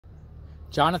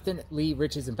Jonathan Lee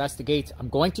Riches Investigates. I'm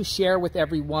going to share with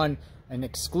everyone an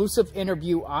exclusive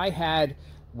interview I had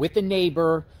with a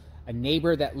neighbor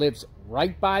that lives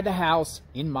right by the house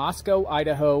in Moscow,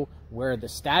 Idaho, where the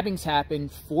stabbings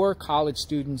happened. 4 college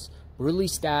students brutally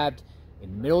stabbed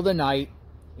in the middle of the night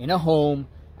in a home.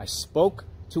 I spoke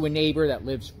to a neighbor that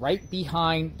lives right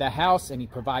behind the house, and he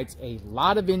provides a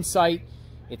lot of insight.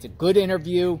 It's a good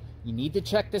interview. You need to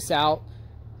check this out.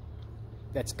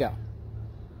 Let's go.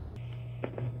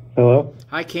 Hello.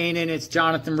 Hi, Kanan. It's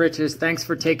Jonathan Riches. Thanks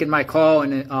for taking my call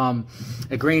and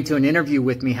agreeing to an interview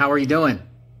with me. How are you doing?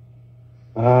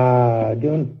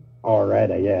 Doing all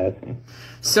right, I guess.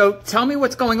 So tell me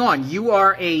what's going on. You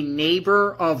are a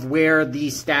neighbor of where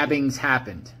these stabbings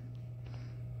happened.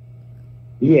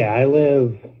 Yeah, I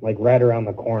live like right around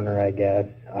the corner, I guess.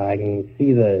 I can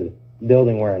see the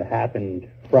building where it happened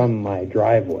from my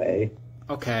driveway.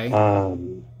 Okay.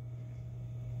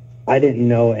 I didn't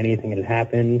know anything had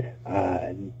happened.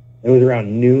 It was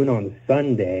around noon on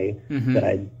Sunday that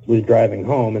I was driving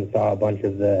home and saw a bunch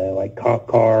of the like cop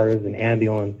cars and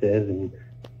ambulances, and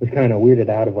was kind of weirded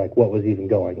out of like what was even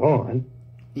going on.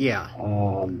 Yeah.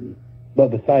 But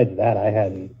besides that, I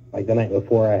hadn't, like the night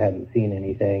before, I hadn't seen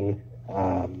anything.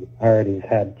 I already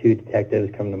had 2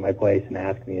 detectives come to my place and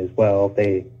ask me as well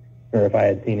if I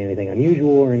had seen anything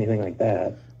unusual or anything like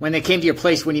that. When they came to your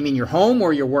place, what do you mean, your home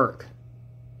or your work?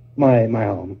 My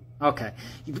home. Okay.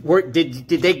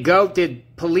 Did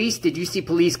you see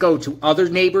police go to other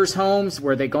neighbors' homes?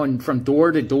 Were they going from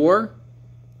door to door?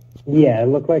 Yeah, it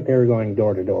looked like they were going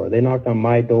door to door. They knocked on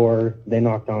my door. They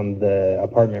knocked on the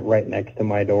apartment right next to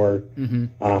my door.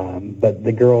 But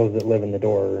the girls that live in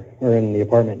the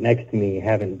apartment next to me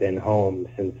haven't been home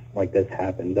since like this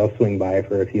happened. They'll swing by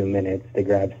for a few minutes to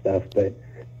grab stuff, but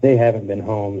they haven't been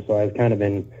home. So I've kind of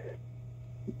been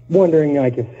wondering,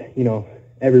 like, if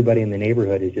everybody in the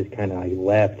neighborhood is just kind of like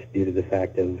left due to the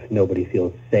fact of nobody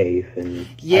feels safe, and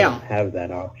I don't have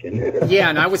that option. Yeah,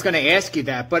 and I was going to ask you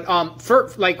that, but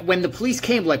for like when the police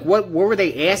came, like what were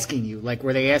they asking you? Like,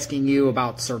 were they asking you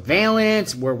about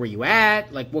surveillance? Where were you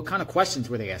at? Like, what kind of questions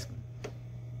were they asking?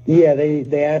 Yeah,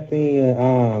 they asked me.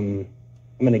 I'm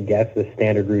going to guess the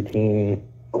standard routine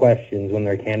questions when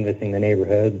they're canvassing the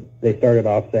neighborhood. They started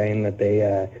off saying that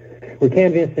they we're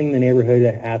canvassing the neighborhood,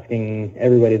 asking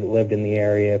everybody that lived in the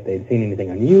area if they'd seen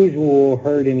anything unusual,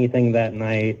 heard anything that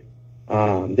night.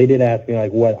 They did ask me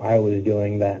like what I was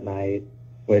doing that night,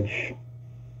 which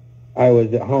I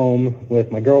was at home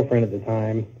with my girlfriend at the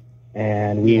time,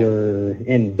 and we were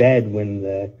in bed when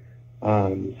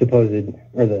around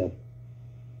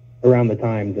the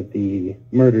time that the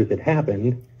murders had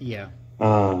happened. Yeah.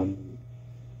 And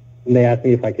they asked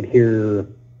me if I could hear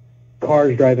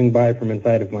cars driving by from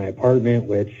inside of my apartment,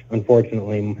 which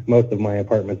unfortunately most of my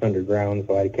apartment's underground,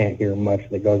 so I can't hear much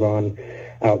that goes on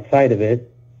outside of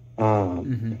it.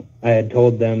 I had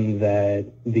told them that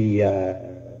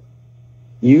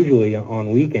usually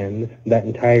on weekends, that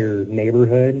entire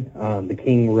neighborhood, the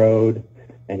King Road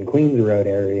and Queens Road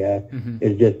area,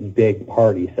 is just big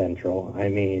party central. I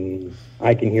mean,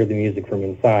 I can hear the music from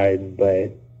inside, but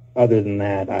other than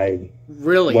that, I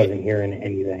wasn't hearing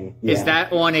anything. Yeah. Is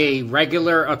that on a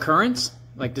regular occurrence?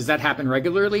 Like, does that happen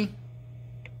regularly?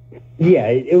 Yeah,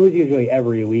 it was usually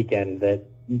every weekend that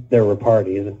there were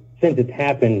parties. Since it's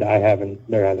happened,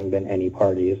 there hasn't been any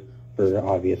parties for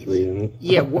obvious reasons.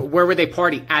 Yeah, where were they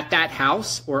party? At that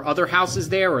house or other houses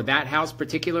there, or that house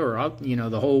particular, or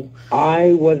the whole?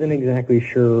 I wasn't exactly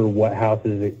sure what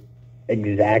houses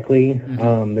exactly.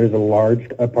 There's a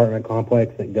large apartment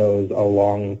complex that goes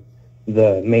along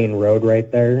the main road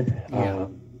right there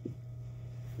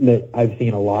that I've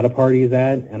seen a lot of parties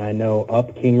at, and I know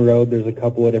up King Road there's a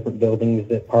couple of different buildings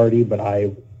that party, but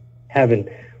I haven't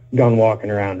gone walking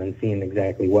around and seen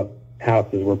exactly what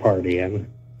houses were partying.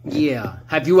 Yeah.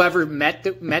 Have you ever met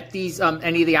these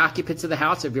any of the occupants of the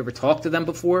house? Have you ever talked to them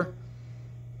before?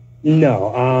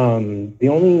 No. The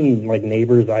only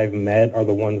neighbors I've met are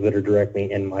the ones that are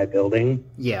directly in my building.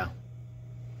 Yeah.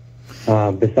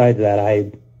 Besides that,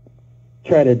 I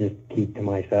try to just keep to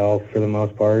myself for the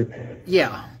most part.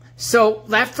 Yeah. So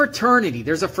that fraternity,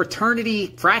 there's a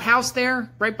fraternity frat house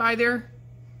there, right by there?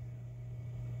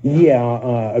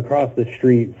 Yeah, across the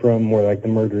street from where the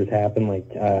murders happened,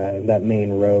 that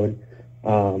main road,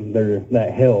 there's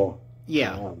that hill.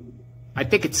 Yeah. I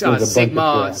think it's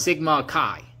Sigma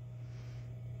Chi.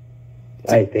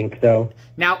 I think so.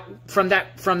 Now, from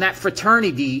that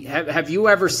fraternity, have you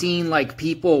ever seen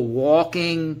people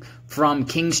walking from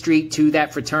King Street to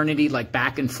that fraternity,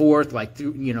 back and forth,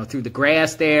 through through the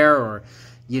grass there, or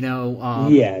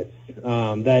Yes,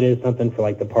 that is something for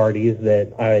like the parties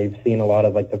that I've seen a lot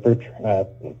of, like the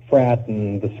frats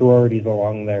and the sororities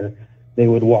along there. They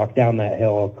would walk down that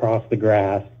hill across the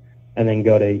grass and then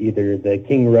go to either the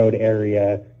King Road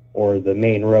area or the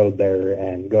main road there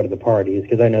and go to the parties,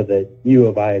 because I know that U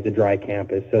of I is a dry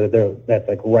campus, so that's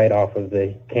like right off of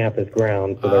the campus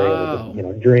ground, so they're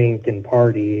able to drink and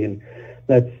party, and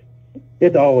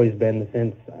it's always been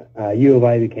since U of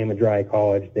I became a dry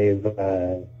college.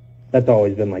 That's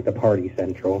always been like the party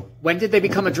central. When did they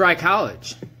become a dry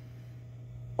college?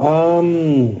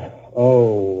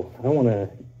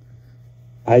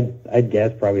 I'd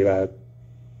guess probably about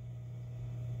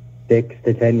 6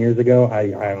 to 10 years ago.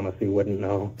 I honestly wouldn't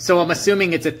know. So I'm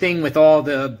assuming it's a thing with all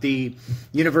the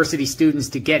university students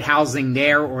to get housing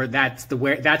there, or that's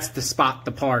the spot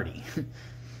to party.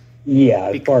 Yeah,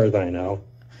 as far as I know.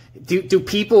 Do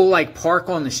people like park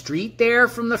on the street there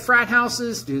from the frat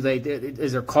houses?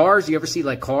 Is there cars? Do you ever see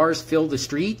like cars fill the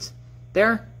streets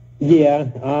there? Yeah,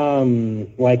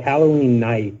 like Halloween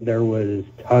night, there was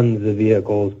tons of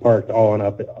vehicles parked all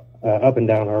up and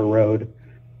down our road,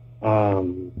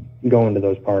 going to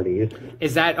those parties.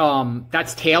 Is that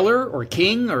that's Taylor or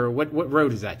King, or what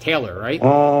road is that? Taylor, right?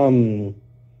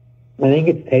 I think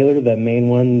it's Taylor, the main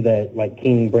one that like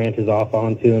King branches off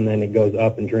onto, and then it goes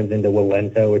up and turns into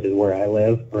Willento, which is where I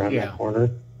live, around that corner.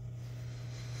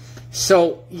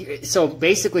 So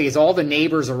basically, is all the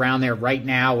neighbors around there right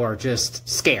now are just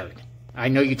scared? I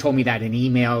know you told me that in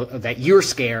email that you're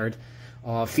scared,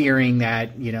 fearing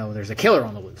that there's a killer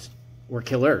on the loose or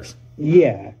killers.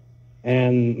 Yeah,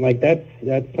 and like that's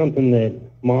something that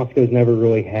Moscow's never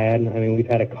really had. I mean, we've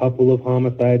had a couple of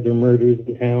homicides or murders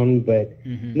in town, but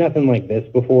nothing like this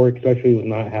before, especially with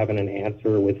not having an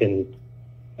answer within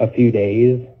a few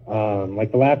days.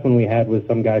 Like the last one we had was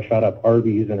some guy shot up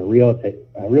Arby's in a real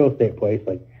estate place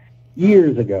like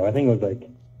years ago. I think it was like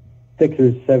 6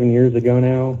 or 7 years ago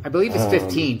now. I believe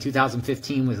it's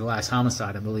 2015 was the last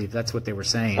homicide. I believe that's what they were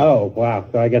saying. Oh, wow.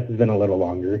 So I guess it's been a little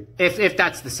longer. If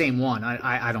that's the same one,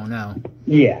 I don't know.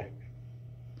 Yeah.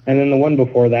 And then the one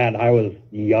before that, I was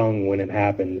young when it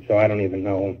happened, so I don't even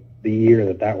know the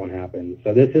year that one happened.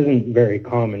 So this isn't very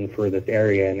common for this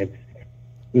area, and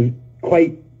it's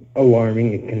quite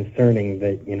alarming and concerning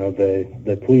that,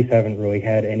 the police haven't really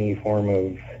had any form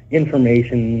of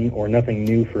information or nothing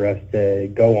new for us to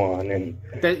go on. And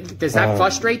does that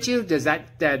frustrate you? Does that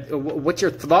what's your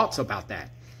thoughts about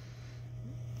that?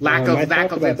 Lack of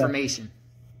information.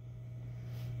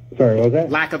 Sorry, what was that?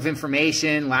 Lack of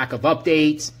information, lack of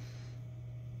updates.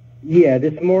 Yeah,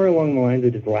 just more along the lines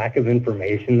of just lack of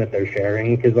information that they're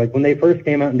sharing. Because like when they first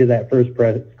came out and did that first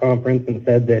press conference and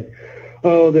said that,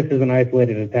 oh, this is an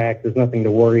isolated attack, there's nothing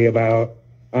to worry about,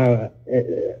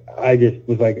 I just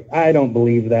was like, I don't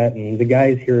believe that. And the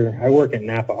guys here, I work at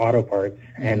Napa Auto Parts,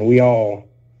 and we all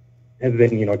have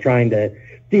been, trying to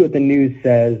see what the news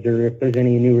says or if there's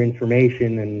any new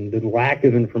information. And the lack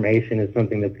of information is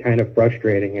something that's kind of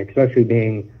frustrating, especially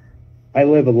being, I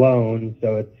live alone,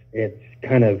 so it's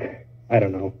kind of, I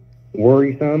don't know,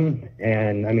 worrisome.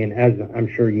 And I mean, as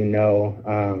I'm sure you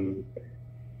know,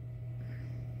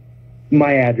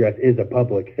 my address is a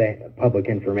public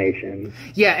information.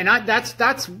 Yeah, and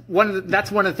that's one of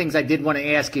the things I did want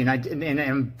to ask you, and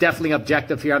I'm definitely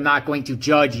objective here. I'm not going to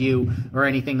judge you or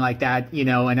anything like that,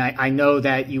 and I know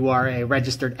that you are a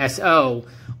registered SO,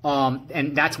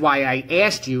 and that's why I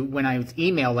asked you when I was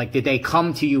emailed, like, did they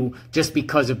come to you just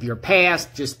because of your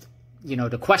past, just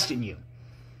to question you?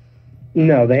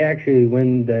 No, they actually,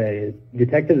 when the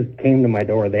detectives came to my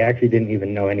door, they actually didn't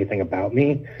even know anything about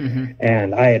me.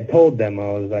 And I had told them,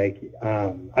 I was like,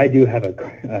 I do have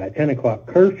a 10 o'clock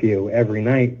curfew every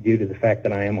night due to the fact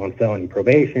that I am on felony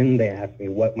probation. They asked me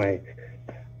why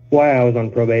I was on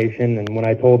probation, and when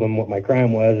I told them what my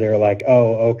crime was, they were like,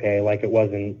 oh, okay, like it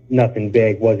wasn't nothing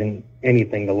big, wasn't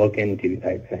anything to look into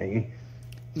type thing.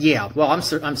 Yeah, well,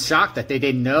 I'm shocked that they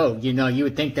didn't know. You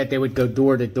would think that they would go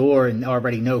door to door and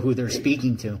already know who they're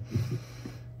speaking to.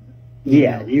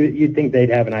 Yeah, you'd think they'd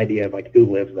have an idea of like who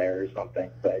lives there or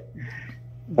something, but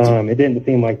it didn't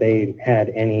seem like they had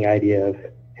any idea of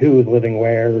who was living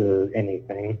where or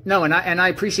anything. No, and I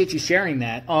appreciate you sharing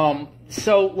that.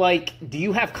 So, like, do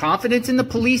you have confidence in the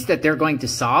police that they're going to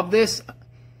solve this?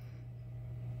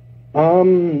 I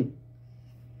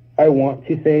want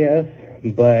to say yes.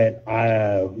 But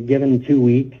given 2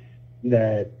 weeks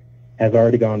that has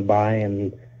already gone by,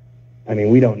 and I mean,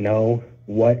 we don't know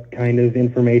what kind of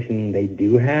information they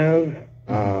do have.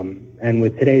 And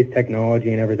with today's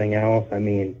technology and everything else, I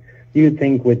mean, you'd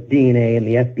think with DNA and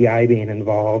the FBI being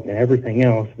involved and everything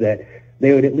else that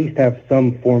they would at least have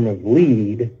some form of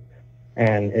lead.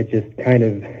 and it just kind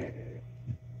of.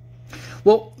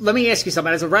 Well, let me ask you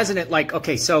something. As a resident, like,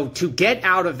 okay, so to get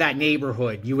out of that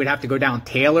neighborhood, you would have to go down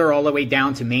Taylor all the way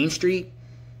down to Main Street?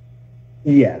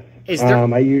 Yes.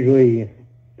 I usually,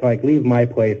 to like leave my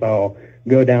place, I'll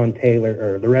go down Taylor,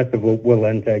 or the rest of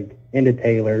Willenta into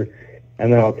Taylor,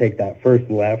 and then I'll take that first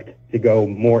left to go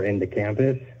more into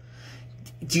campus.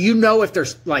 Do you know if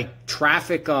there's like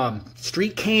traffic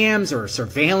street cams or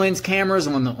surveillance cameras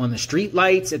on the street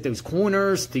lights at those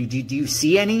corners? Do you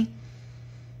see any?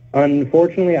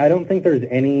 Unfortunately, I don't think there's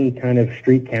any kind of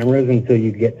street cameras until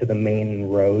you get to the main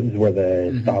roads where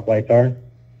the stoplights are.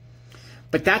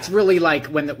 But that's really like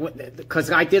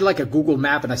because I did like a Google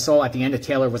map and I saw at the end of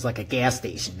Taylor was like a gas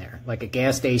station there, like a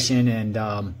gas station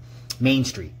and Main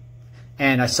Street.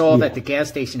 And I saw that the gas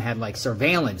station had like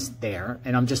surveillance there.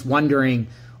 And I'm just wondering,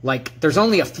 like, there's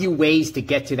only a few ways to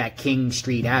get to that King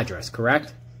Street address,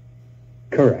 correct?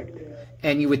 Correct.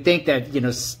 And you would think that,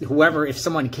 if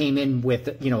someone came in with,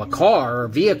 a car or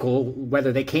vehicle,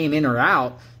 whether they came in or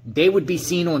out, they would be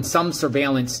seen on some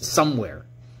surveillance somewhere.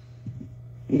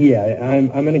 Yeah, I'm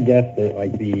going to guess that,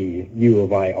 like, the U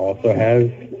of I also has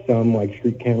some, like,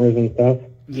 street cameras and stuff.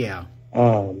 Yeah.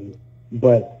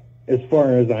 But as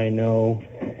far as I know,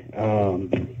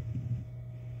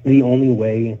 the only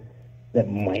way that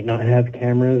might not have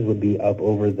cameras would be up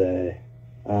over the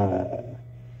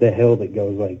hill that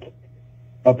goes, like,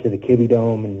 up to the Kibbe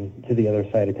Dome and to the other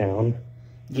side of town.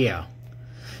 Yeah.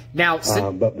 Now,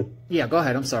 yeah, go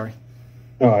ahead. I'm sorry.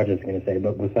 No, I was just going to say,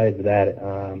 but besides that,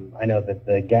 I know that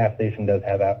the gas station does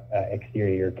have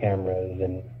exterior cameras,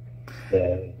 and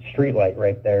the street light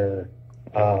right there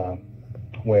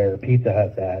where Pizza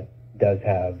Hut's at does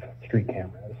have street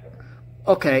cameras.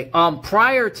 Okay.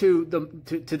 Prior to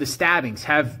the stabbings,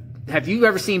 have you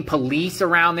ever seen police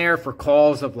around there for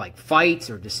calls of like fights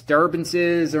or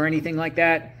disturbances or anything like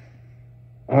that?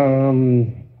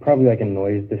 Probably like a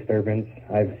noise disturbance.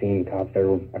 I've seen cops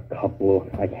there a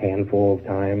handful of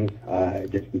times,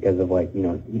 just because of like,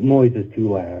 noise is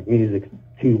too loud, music's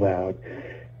too loud,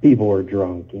 people are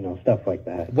drunk, stuff like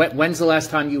that. When's the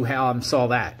last time you saw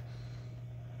that?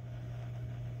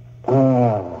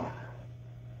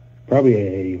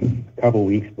 Probably a couple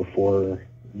weeks before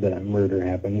the murder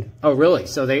happened. Oh, really?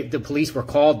 So the police were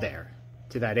called there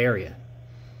to that area?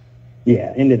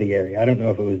 Yeah, into the area. I don't know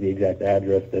if it was the exact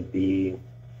address that the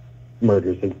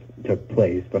murders took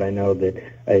place, but I know that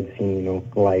I had seen,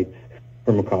 lights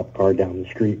from a cop car down the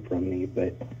street from me.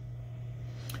 But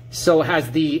so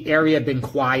has the area been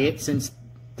quiet since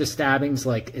the stabbings?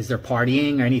 Like, is there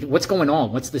partying or anything? What's going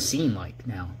on? What's the scene like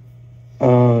now?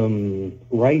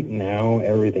 Right now,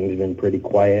 everything's been pretty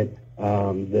quiet.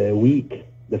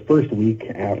 The first week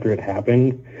after it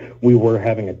happened, we were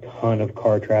having a ton of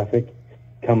car traffic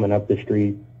coming up the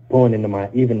street, pulling into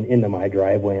my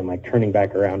driveway and like turning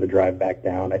back around to drive back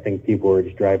down. I think people were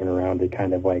just driving around to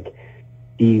kind of like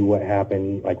see what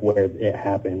happened, like where it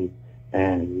happened,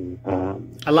 and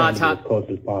a lot of times as close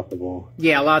as possible.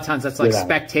 Yeah, a lot of times that's like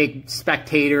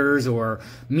spectators or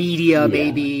media,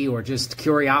 maybe, or just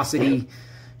curiosity.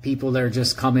 People that are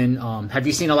just coming. Have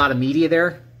you seen a lot of media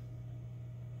there?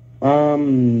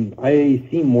 I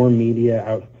see more media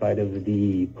outside of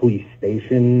the police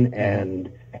station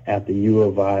and at the U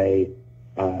of I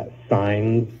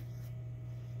signs.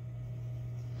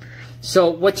 So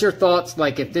what's your thoughts,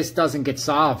 like, if this doesn't get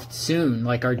solved soon?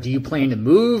 Like, do you plan to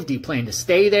move? Do you plan to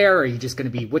stay there? Or are you just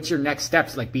going to be, what's your next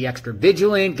steps? Like, be extra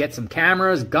vigilant, get some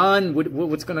cameras, gun?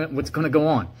 What's gonna go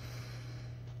on?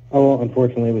 Oh, well,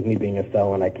 unfortunately, with me being a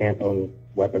felon, I can't own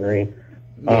weaponry.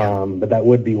 Yeah. But that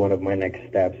would be one of my next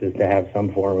steps, is to have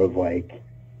some form of, like,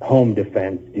 home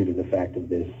defense due to the fact of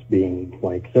this being,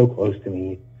 like, so close to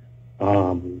me.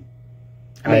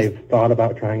 I've thought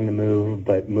about trying to move,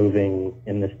 but moving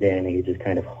in this day and age is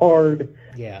kind of hard.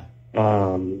 Yeah.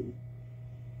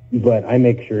 But I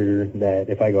make sure that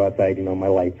if I go outside, my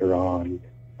lights are on.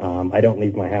 I don't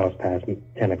leave my house past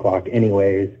 10 o'clock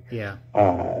anyways. Yeah.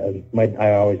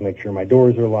 I always make sure my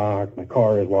doors are locked, my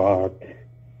car is locked.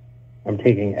 I'm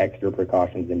taking extra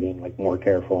precautions and being like more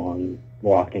careful on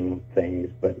locking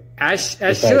things, but as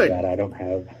besides should that, I don't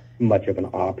have much of an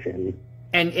option.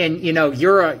 And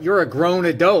you're a grown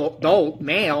adult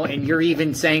male, and you're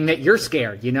even saying that you're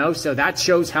scared, so that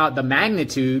shows how the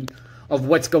magnitude of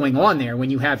what's going on there when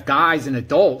you have guys and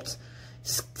adults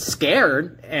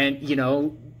scared and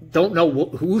don't know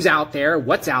who's out there,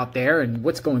 what's out there, and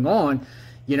what's going on.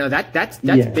 That's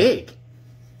big.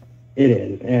 It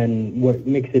is, and what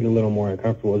makes it a little more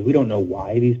uncomfortable is we don't know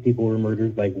why these people were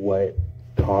murdered, like what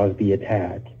caused the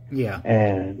attack. Yeah.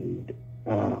 And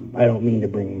I don't mean to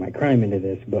bring my crime into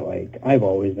this, but like I've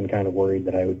always been kind of worried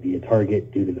that I would be a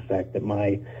target due to the fact that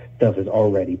my stuff is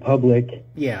already public.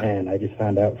 Yeah. And I just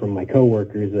found out from my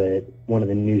coworkers that one of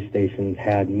the news stations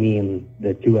had me and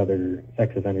the 2 other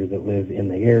sex offenders that live in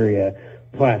the area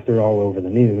plastered all over the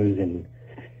news, and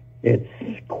it's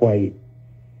quite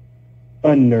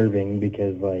unnerving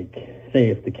because, like, say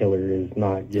if the killer is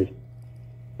not just,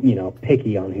 you know,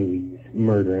 picky on who he's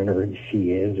murdering, or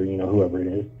she is, or, you know, whoever it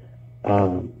is,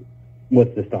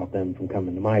 what's to stop them from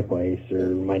coming to my place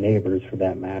or my neighbors for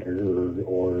that matter,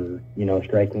 or you know,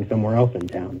 striking somewhere else in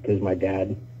town? Because my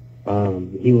dad,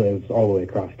 he lives all the way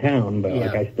across town, but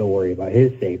like I still worry about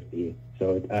his safety.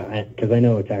 So because I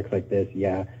know attacks like this,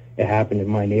 yeah, it happened in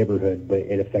my neighborhood, but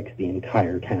it affects the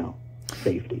entire town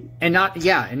safety. And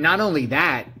not only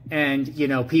that, and you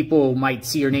know, people might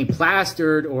see your name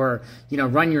plastered, or you know,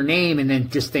 run your name and then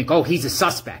just think, oh, he's a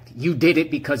suspect. You did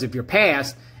it because of your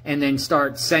past, and then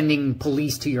start sending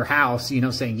police to your house, you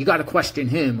know, saying you got to question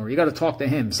him or you got to talk to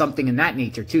him, something in that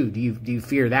nature too. Do you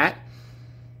fear that?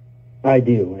 I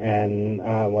do, and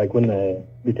like when the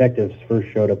detectives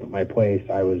first showed up at my place,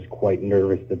 I was quite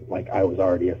nervous that like I was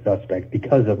already a suspect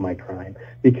because of my crime,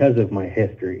 because of my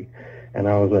history. And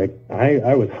I was like,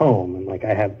 I was home, and like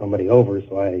I had somebody over,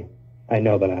 so I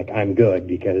know that like I'm good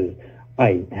because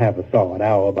I have a solid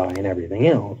alibi and everything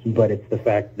else. But it's the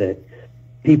fact that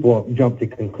people jump to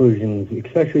conclusions,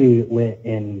 especially when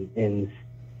in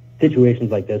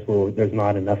situations like this where there's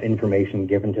not enough information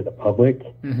given to the public,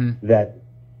 that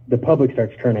the public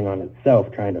starts turning on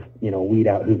itself, trying to, you know, weed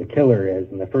out who the killer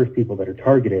is. And the first people that are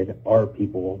targeted are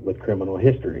people with criminal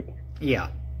history. Yeah.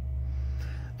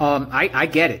 I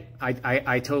get it.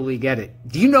 I totally get it.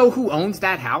 Do you know who owns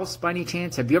that house by any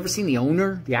chance? Have you ever seen the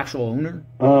owner, the actual owner?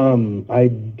 I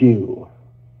do.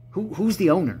 Who's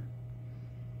the owner?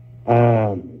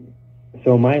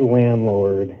 So my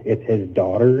landlord, it's his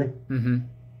daughter,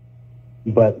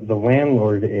 but the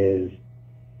landlord is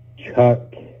Chuck.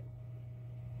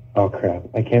 Oh crap,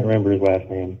 I can't remember his last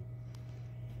name.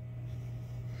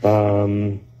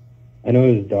 I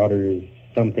know his daughter's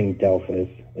something Delphus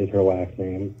is her last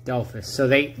name. Delphus. So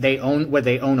they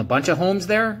own a bunch of homes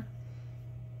there?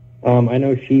 I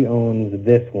know she owns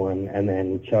this one, and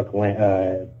then Chuck,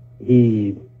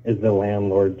 he is the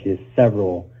landlord to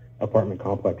several apartment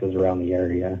complexes around the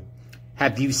area.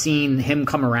 Have you seen him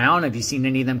come around? Have you seen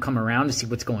any of them come around to see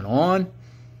what's going on?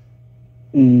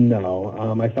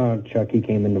 No. I saw Chuck, he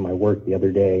came into my work the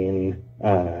other day and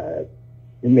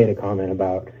made a comment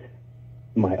about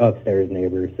my upstairs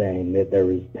neighbor, saying that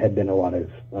there had been a lot of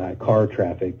car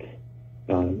traffic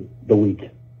the week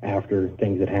after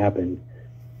things had happened,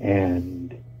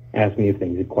 and asked me if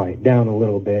things had quieted down a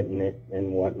little bit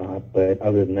and whatnot. But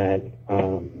other than that,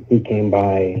 he came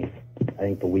by, I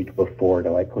think, the week before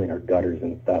to like clean our gutters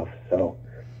and stuff. So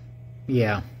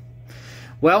yeah.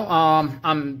 Well,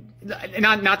 I'm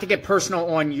not to get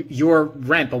personal on your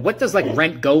rent, but what does like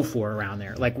rent go for around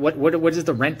there? Like what is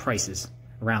the rent prices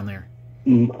around there?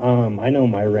 I know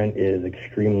my rent is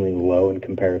extremely low in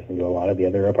comparison to a lot of the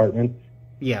other apartments.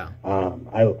 Yeah.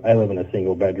 I live in a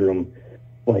single bedroom,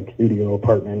 like, studio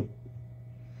apartment.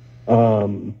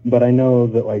 But I know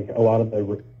that like a lot of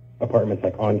the apartments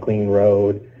like on Clean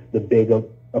Road, the big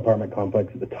apartment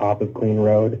complex at the top of Clean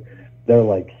Road, they're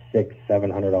like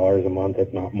 $600-700 a month,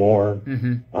 if not more.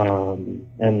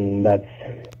 And that's,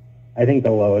 I think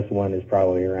the lowest one is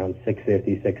probably around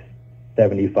 $650,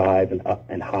 $675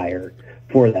 and higher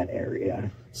for that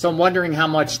area. So I'm wondering how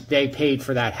much they paid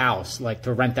for that house, like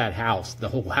to rent that house, the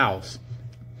whole house.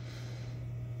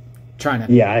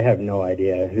 Yeah, I have no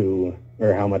idea who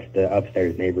or how much the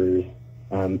upstairs neighbors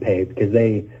pay, because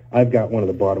I've got one of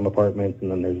the bottom apartments, and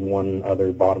then there's one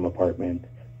other bottom apartment,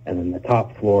 and then the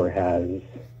top floor has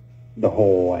the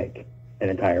whole, like, an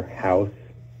entire house.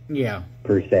 Yeah.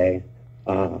 Per se.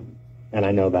 And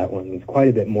I know that one's quite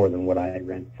a bit more than what I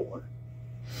rent for.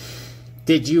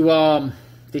 Did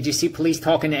you see police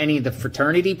talking to any of the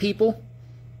fraternity people?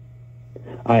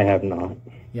 I have not.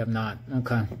 You have not.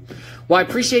 Okay. Well, I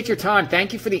appreciate your time.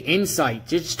 Thank you for the insight.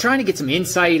 Just trying to get some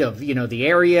insight of, you know, the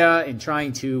area, and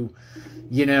trying to,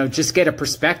 you know, just get a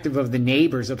perspective of the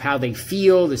neighbors, of how they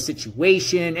feel, the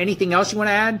situation. Anything else you want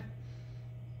to add?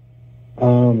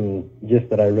 Just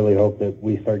that I really hope that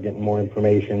we start getting more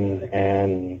information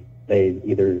and they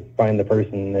either find the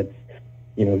person that's,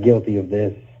 you know, guilty of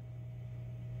this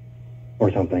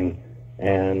or something.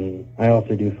 And I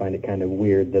also do find it kind of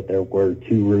weird that there were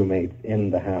 2 roommates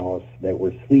in the house that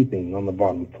were sleeping on the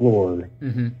bottom floor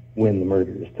when the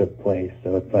murders took place.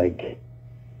 So it's like,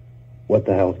 what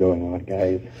the hell's going on,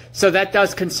 guys? So that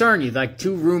does concern you, like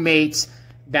 2 roommates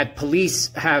that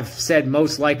police have said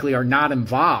most likely are not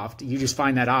involved. You just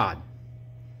find that odd.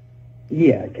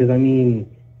 Yeah, because I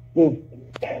mean, well,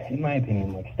 in my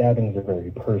opinion, like stabbings are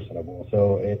very personable,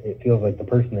 so it feels like the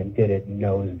person that did it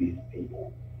knows these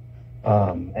people.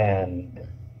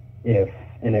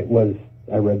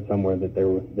 I read somewhere that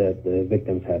the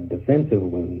victims had defensive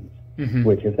wounds,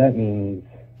 which if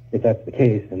that's the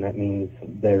case, then that means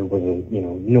there was a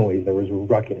noise, there was a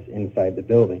ruckus inside the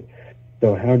building.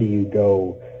 So how do you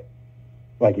go,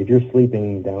 like if you're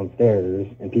sleeping downstairs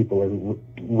and people are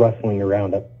rustling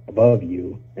around up above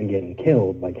you and getting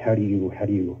killed, like how do you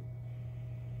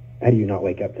not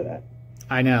wake up to that?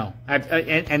 I know.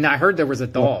 And I heard there was a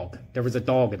dog. There was a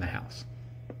dog in the house.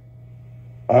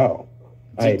 Oh,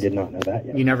 I did not know that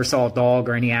yet. You never saw a dog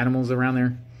or any animals around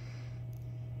there?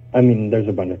 I mean, there's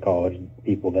a bunch of college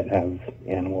people that have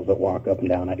animals that walk up and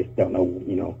down. I just don't know,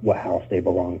 what house they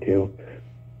belong to.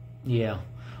 Yeah.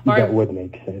 That would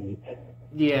make sense.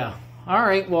 Yeah. All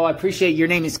right. Well, I appreciate your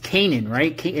name is Kanan,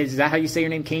 right? Is that how you say your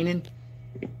name, Kanan?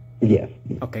 Yes.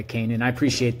 Okay, Kanan. I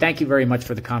appreciate it. Thank you very much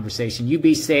for the conversation. You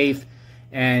be safe,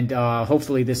 and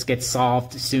hopefully this gets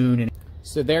solved soon.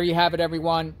 So there you have it,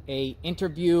 everyone. A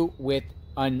interview with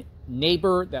a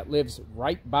neighbor that lives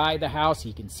right by the house.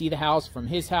 He can see the house from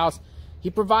his house. He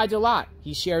provides a lot.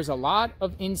 He shares a lot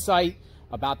of insight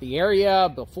about the area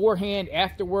beforehand,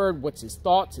 afterward, what's his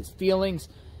thoughts, his feelings,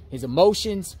 his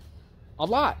emotions, a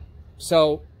lot.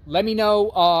 So let me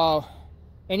know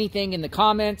anything in the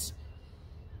comments,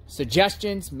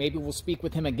 suggestions. Maybe we'll speak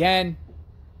with him again.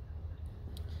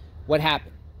 What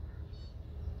happened?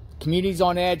 Community's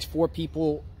on edge. 4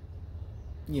 people,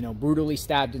 brutally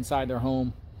stabbed inside their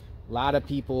home. A lot of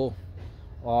people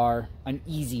are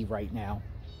uneasy right now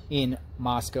in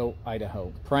Moscow,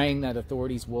 Idaho. Praying that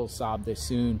authorities will solve this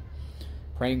soon.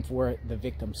 Praying for the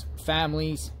victims'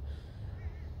 families.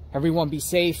 Everyone be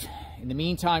safe. In the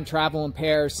meantime, travel in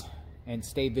pairs and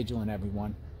stay vigilant,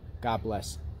 everyone. God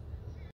bless.